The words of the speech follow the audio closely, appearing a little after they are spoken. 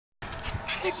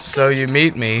So you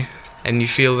meet me, and you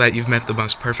feel that you've met the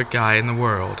most perfect guy in the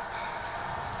world.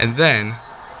 And then,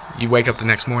 you wake up the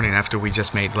next morning after we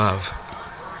just made love.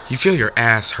 You feel your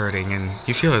ass hurting, and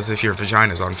you feel as if your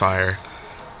vagina's on fire.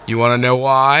 You want to know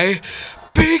why?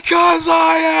 Because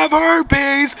I have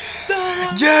herpes!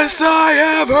 Yes, I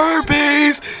have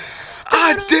herpes!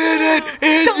 I did it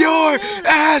in your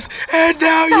ass, and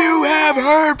now you have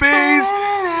herpes!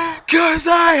 'Cause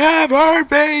I have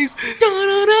herpes,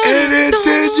 and it's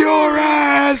in your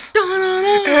ass!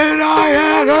 And I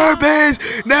had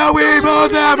herpes, now we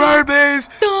both have herpes!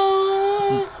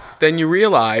 Then you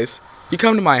realize, you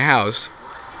come to my house,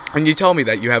 and you tell me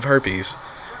that you have herpes.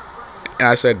 And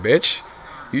I said, bitch,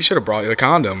 you should have brought a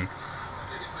condom.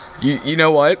 You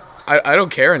know what? I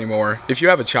don't care anymore. If you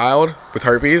have a child with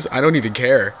herpes, I don't even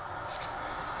care.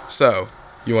 So,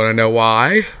 you want to know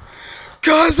why?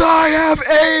 'Cause I have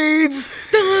AIDS!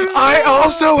 I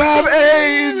also have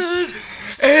AIDS!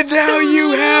 And now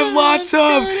you have lots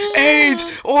of AIDS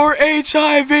or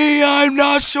HIV, I'm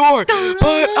not sure.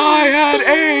 But I had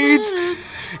AIDS!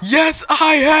 Yes,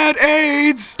 I had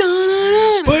AIDS!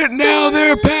 But now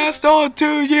they're passed on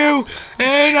to you,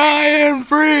 and I am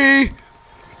free!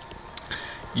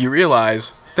 You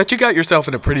realize that you got yourself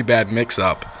in a pretty bad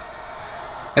mix-up.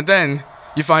 And then,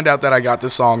 you find out that I got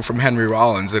this song from Henry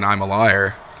Rollins and I'm a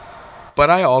liar. But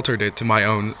I altered it to my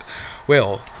own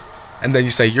will. And then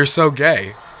you say, you're so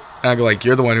gay. And I go like,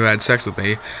 you're the one who had sex with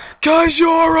me. 'Cause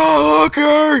you're a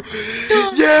hooker!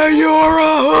 Yeah, you're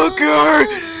a hooker!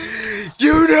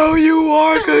 You know you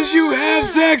are 'cause you have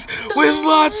sex with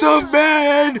lots of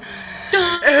men!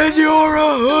 And you're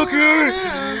a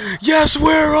hooker! Yes,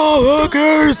 we're all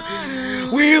hookers!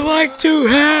 We like to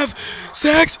have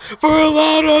sex for a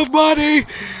lot of money!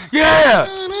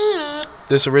 Yeah!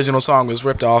 This original song was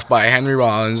ripped off by Henry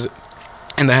Rollins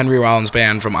and the Henry Rollins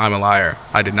Band from I'm a Liar.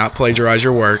 I did not plagiarize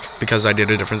your work because I did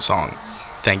a different song.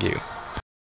 Thank you.